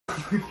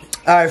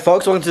Alright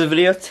folks, welcome to the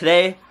video.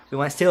 Today we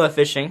went steelhead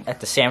fishing at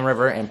the Salmon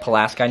River in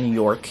Pulaski, New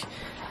York,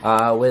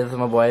 with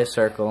my boy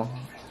Circle.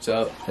 What's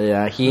up?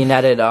 Yeah, he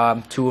netted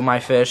 2 of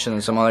my fish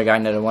and some other guy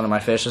netted 1 of my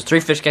fish. There's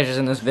 3 fish catches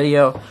in this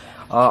video,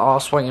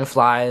 all swinging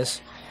flies,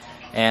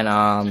 and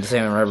the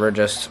Salmon River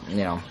just,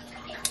 you know,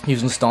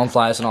 using stone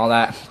flies and all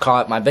that.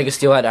 Caught my biggest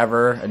steelhead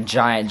ever, a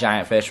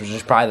giant fish, which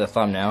is probably the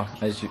thumbnail.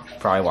 That's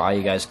probably why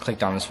you guys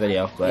clicked on this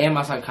video. But And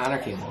my son Connor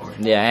came over.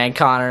 yeah, and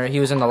Connor, he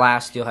was in the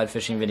last steelhead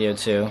fishing video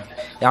too.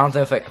 Yeah, I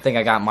don't think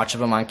I got much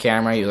of him on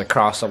camera. He was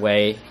across the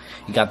way.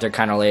 He got there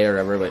kind of late or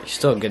whatever, but he's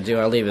still a good dude.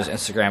 I'll leave his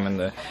Instagram in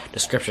the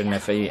description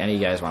if any of you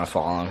guys want to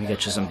follow him. He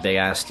gets you some big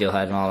ass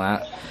steelhead and all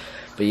that.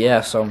 But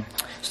yeah, so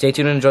stay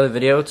tuned and enjoy the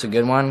video. It's a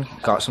good one.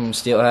 Caught some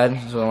steelhead.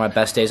 It's one of my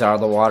best days out of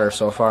the water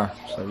so far.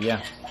 So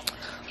yeah.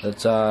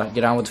 Let's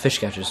get on with the fish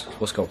catches.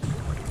 Let's go.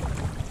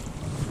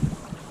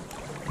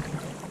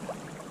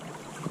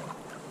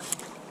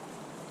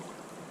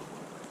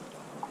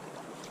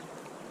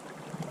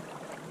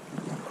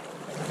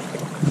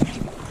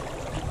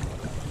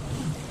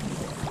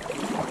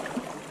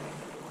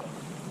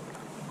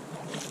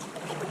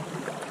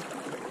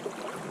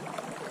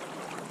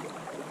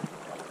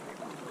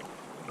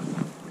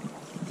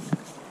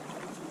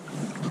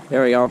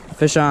 There we go.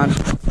 Fish on.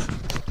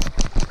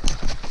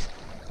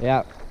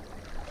 Yeah.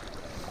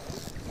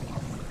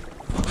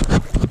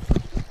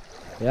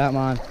 Yeah, I'm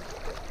on.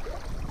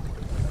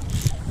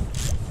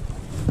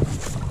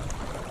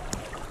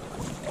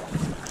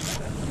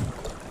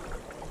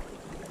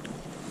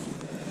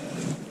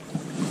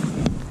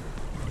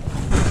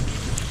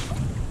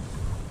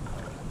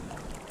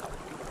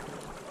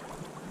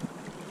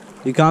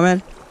 You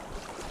coming?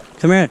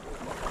 Come here.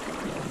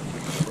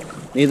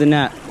 Need the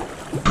net.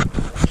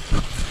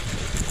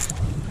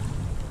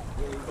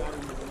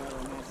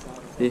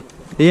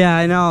 Yeah,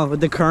 I know. With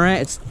the current,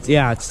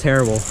 it's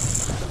terrible.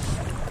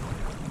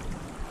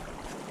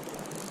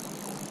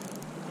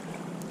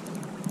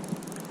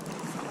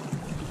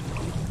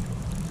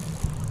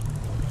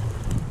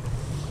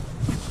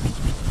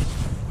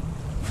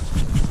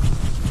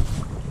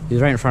 He's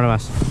right in front of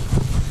us.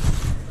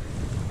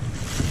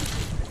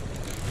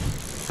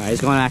 Alright,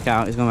 he's going back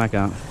out. He's going back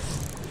out.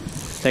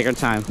 Take our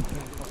time.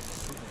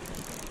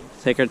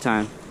 Take our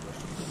time.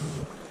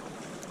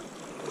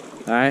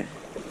 Alright?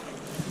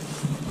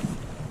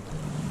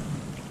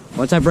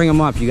 Once I bring him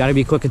up, you gotta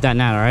be quick at that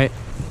net, alright?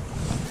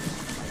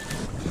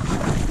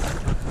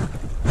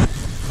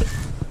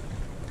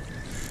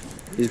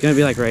 He's gonna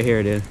be like right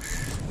here, dude.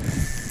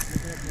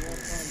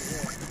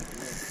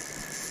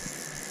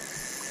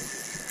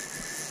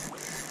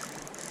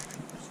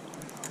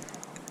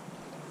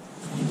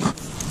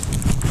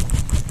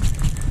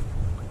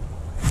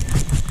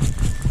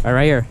 All right,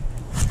 right here.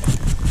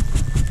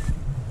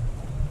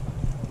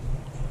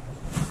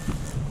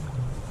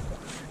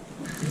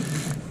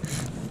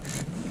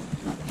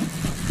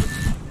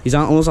 He's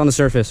almost on the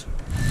surface.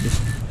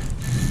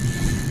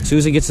 As soon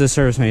as he gets to the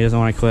surface, man, he doesn't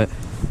want to quit.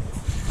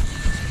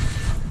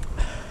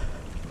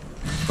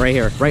 Right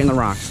here, right in the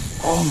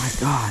rocks. Oh my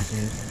God,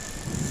 dude.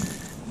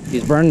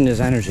 He's burning his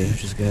energy,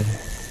 which is good.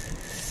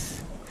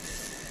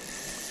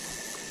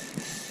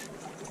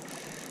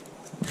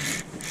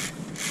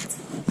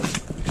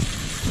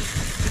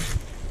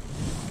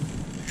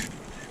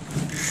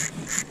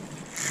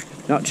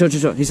 No,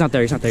 chill. He's not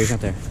there.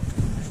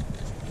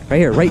 Right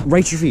here,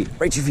 right your feet.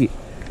 Right your feet.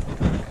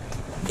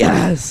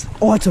 Yes!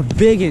 Oh, it's a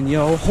big one,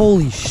 yo.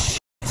 Holy shit.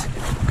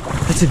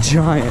 That's a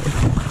giant.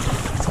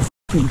 It's a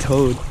fucking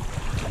toad.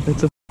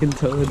 That's a fucking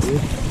toad,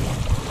 dude.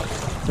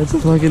 That's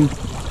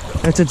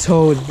a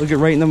toad. Look it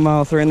right in the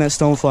mouth, right in that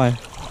stonefly.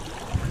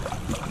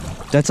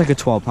 That's like a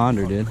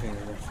 12-pounder, dude.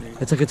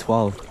 That's like a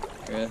 12.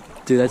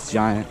 Dude, that's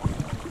giant.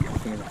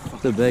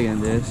 It's a big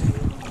one, dude.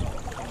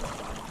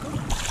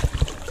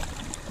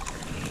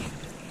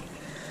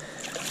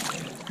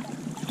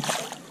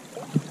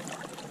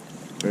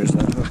 Where's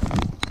that hook?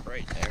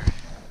 Right there.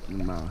 In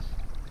the mouth.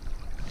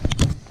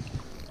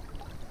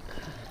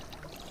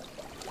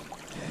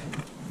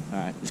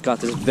 Alright, he's got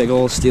this big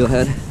old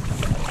steelhead.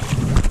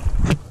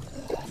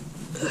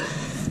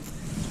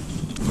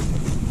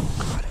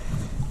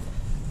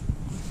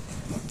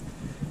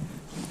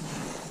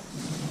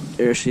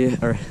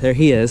 There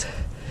he is.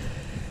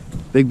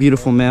 Big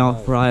beautiful male,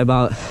 probably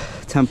about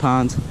 10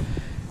 pounds.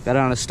 Got it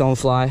on a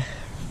stonefly.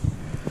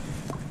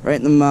 Right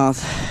in the mouth.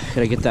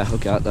 Gotta get that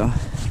hook out though.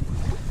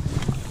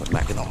 Put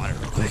back in the water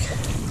real quick.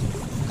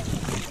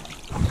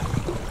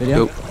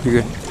 Video? Nope,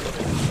 you're good.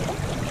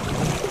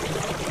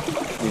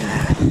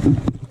 Yeah.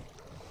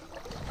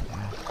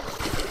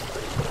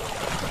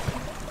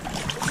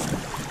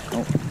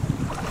 Oh.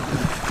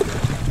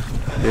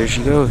 There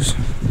she goes.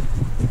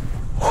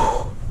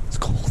 It's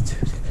cold,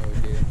 dude.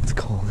 It's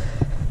cold.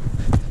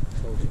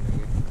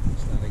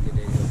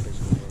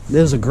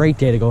 This was a great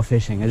day to go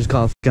fishing. I just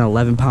caught a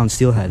 11-pound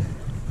steelhead.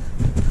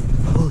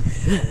 Holy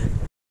shit.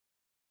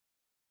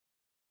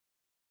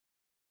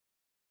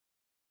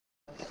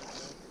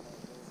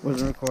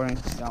 Wasn't recording.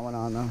 Got one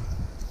on though.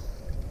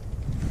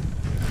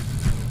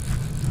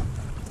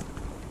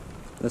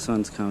 This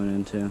one's coming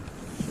in too.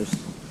 Just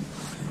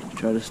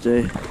try to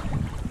stay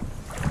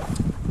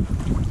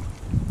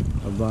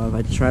above.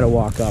 I try to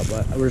walk up,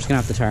 but we're just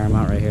gonna have to tire him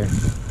out right here.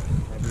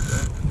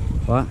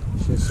 What?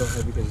 Shit's so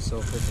heavy because it's so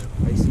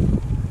freaking icy.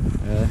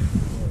 Really?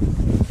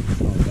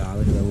 Oh god,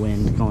 look at the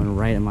wind going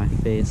right in my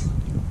face.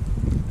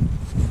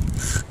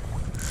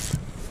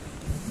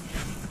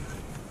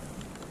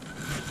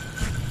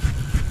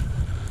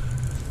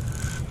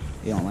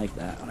 You don't like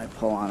that when I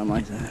pull on him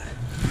like that.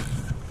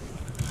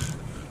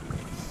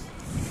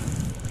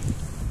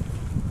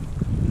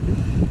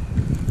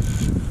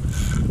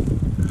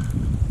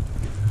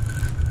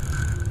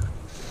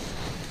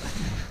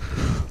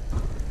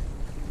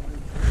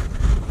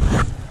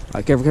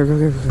 Alright, careful, careful,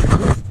 careful,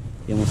 careful.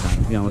 You almost had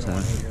him. You almost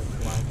had him.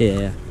 Yeah,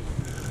 yeah.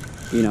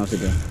 You know what to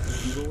do.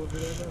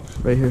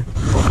 Right here.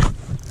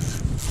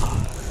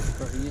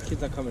 These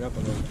kids are coming up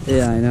on them.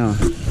 Yeah, I know.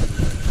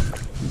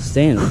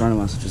 Staying in front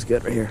of us, which is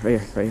good. Right here, right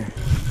here, right here.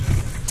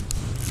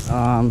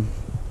 Oh,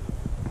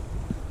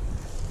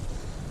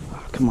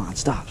 come on,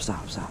 stop,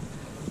 stop, stop.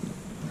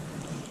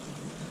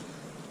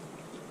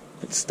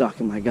 It's stuck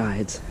in my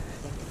guides.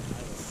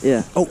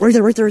 Yeah. Oh, right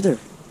there, right there, right there.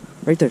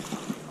 Right there.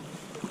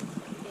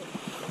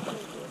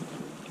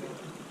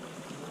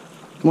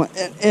 Come on,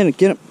 in,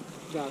 get him.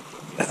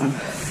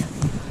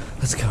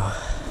 Let's go.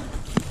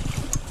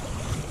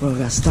 Bro, I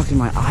got stuck in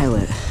my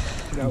eyelet.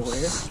 Got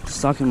where?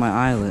 Stuck in my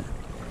eyelet.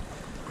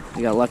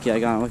 I got lucky. I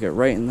got him. Look at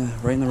right in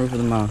the roof of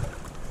the mouth.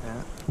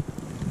 Yeah.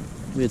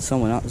 We had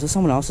someone else. Is this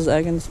someone else's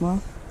egg in its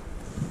mouth?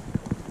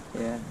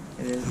 Yeah,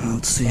 it is. Oh,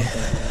 let's see.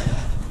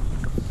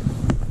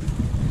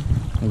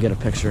 I'll get a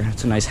picture.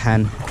 It's a nice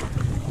hen.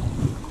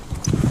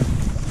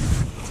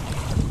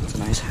 It's a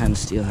nice hen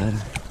steelhead.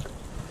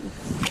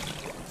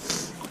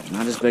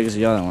 Not as big as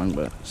the other one,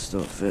 but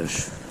still a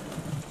fish.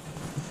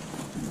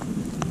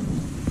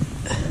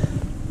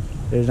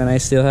 There's a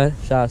nice steelhead.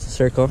 Shout out to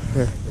Circle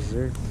for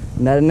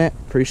netting it.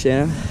 Appreciate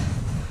him.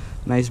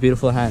 Nice,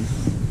 beautiful hen.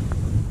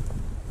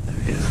 There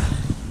we go.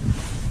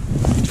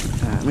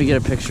 Let me get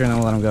a picture and then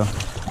we'll let him go.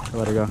 We'll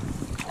let her go.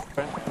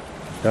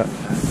 Go.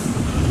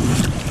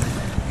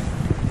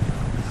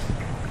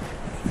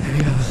 There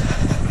he goes.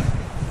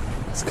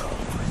 Let's go.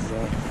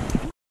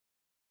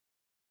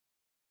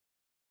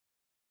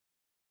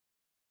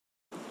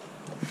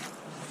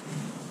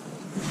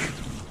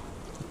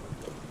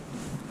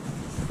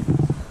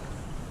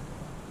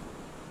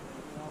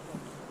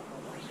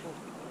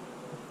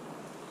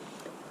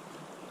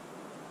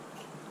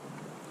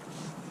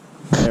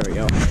 There we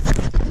go.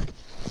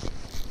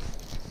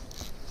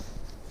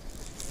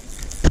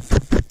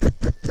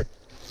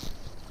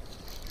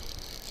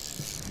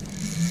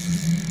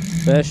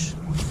 Fish.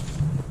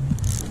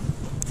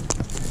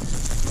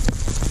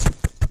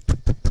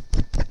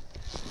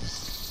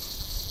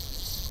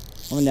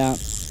 Coming down.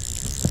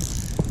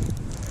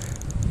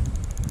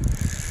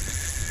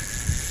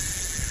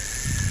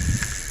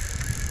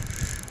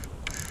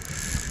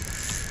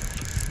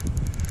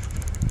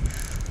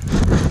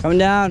 Coming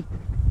down.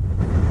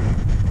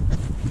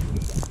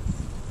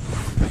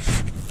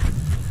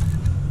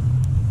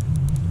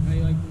 How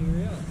you like the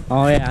reel?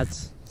 Oh yeah,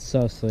 it's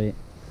so sweet.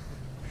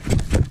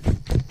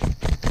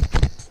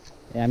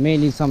 Yeah, I may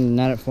need something to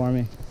net it for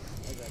me.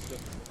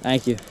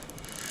 Thank you.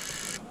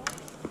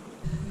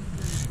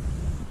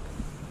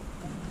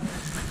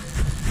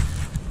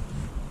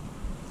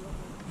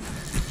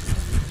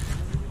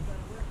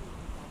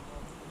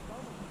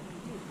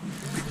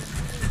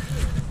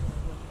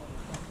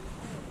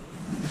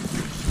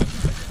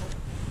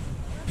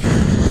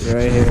 You're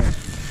right here.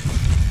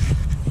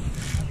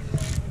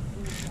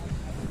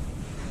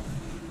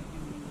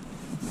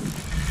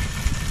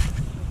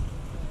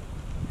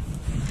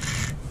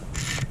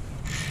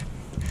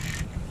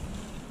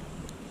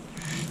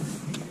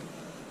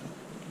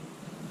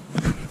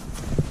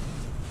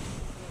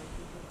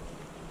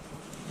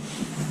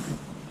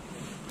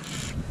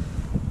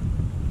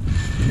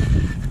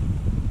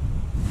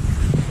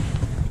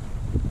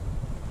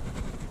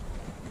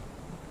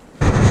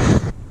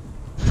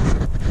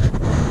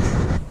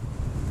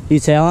 You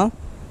tail him?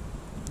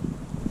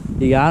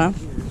 You got him?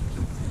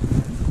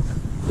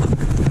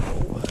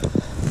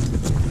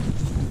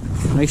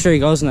 Make sure he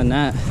goes in the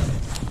net.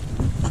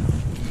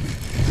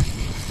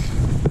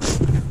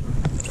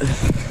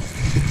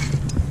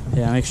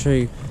 Yeah, make sure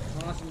you...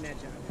 Awesome net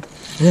job.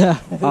 Yeah,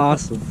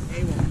 awesome.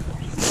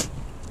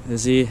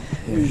 Is he...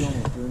 Here. You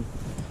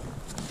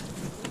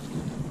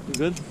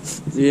good?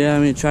 Yeah, I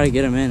mean, try to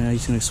get him in.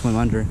 He's gonna swim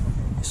under.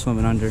 He's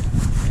swimming under.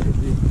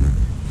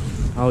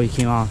 Oh, he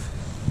came off.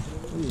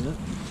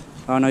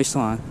 Oh no, he's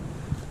still on.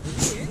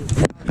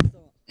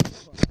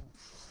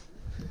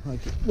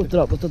 Lift it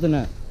up, lift up the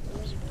net.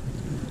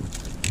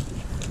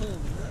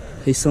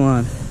 He's still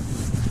on.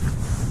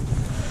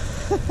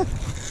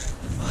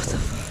 What the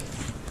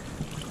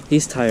fuck?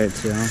 He's tired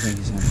too, I don't think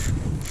he's on.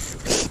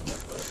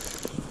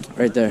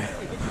 Right there.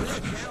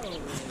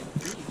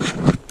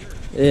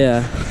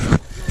 Yeah.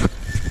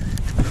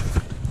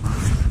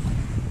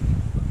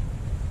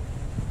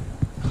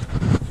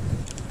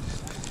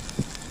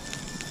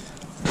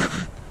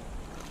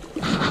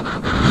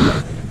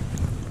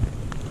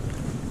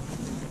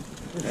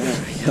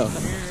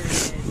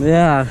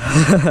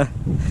 Yeah.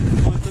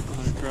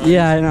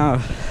 Yeah, I know.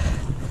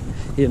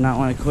 He did not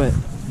want to quit.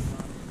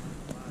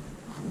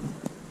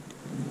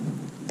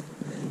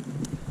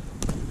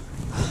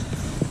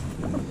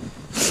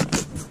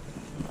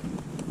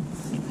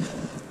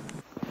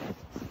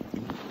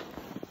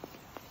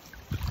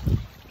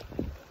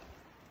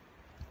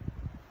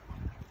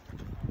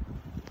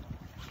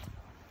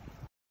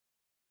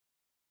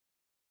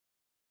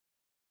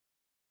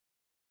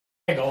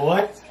 I go,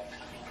 what?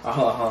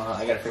 Oh,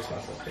 I gotta fix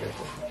myself here.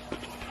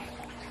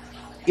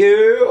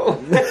 You!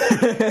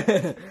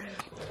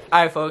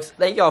 Alright folks,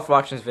 thank you all for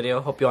watching this video.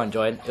 Hope you all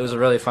enjoyed. It was a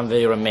really fun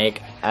video to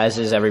make, as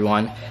is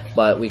everyone.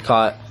 But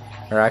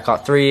I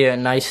caught 3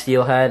 nice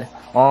steelhead,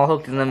 all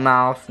hooked in the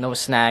mouth, no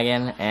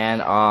snagging,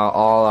 and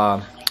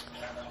all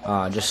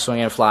just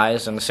swinging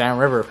flies in the Salmon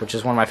River, which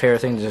is one of my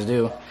favorite things to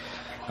do.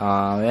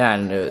 Yeah,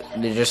 and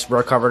they just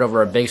recovered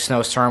over a big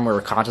snowstorm. We were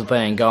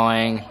contemplating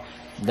going.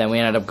 Then we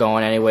ended up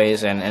going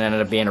anyways, and it ended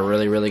up being a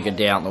really, really good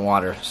day out in the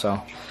water. So,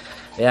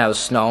 yeah, it was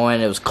snowing,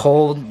 it was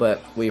cold,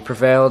 but we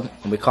prevailed,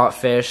 and we caught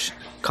fish.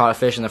 Caught a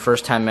fish in the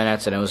first 10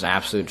 minutes, and it was an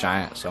absolute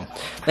giant. So,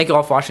 thank you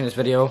all for watching this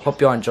video.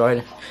 Hope you all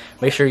enjoyed.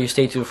 Make sure you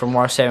stay tuned for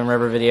more Salmon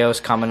River videos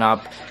coming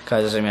up,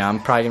 because, I mean, I'm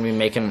probably going to be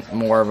making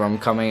more of them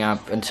coming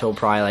up until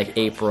probably, like,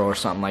 April or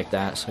something like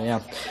that. So, yeah.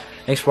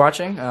 Thanks for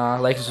watching.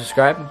 Like and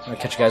subscribe. I'll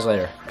catch you guys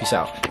later. Peace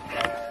out.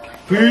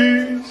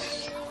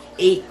 Peace!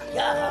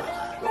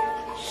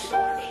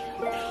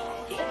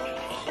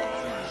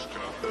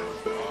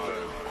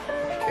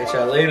 Catch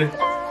y'all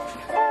later.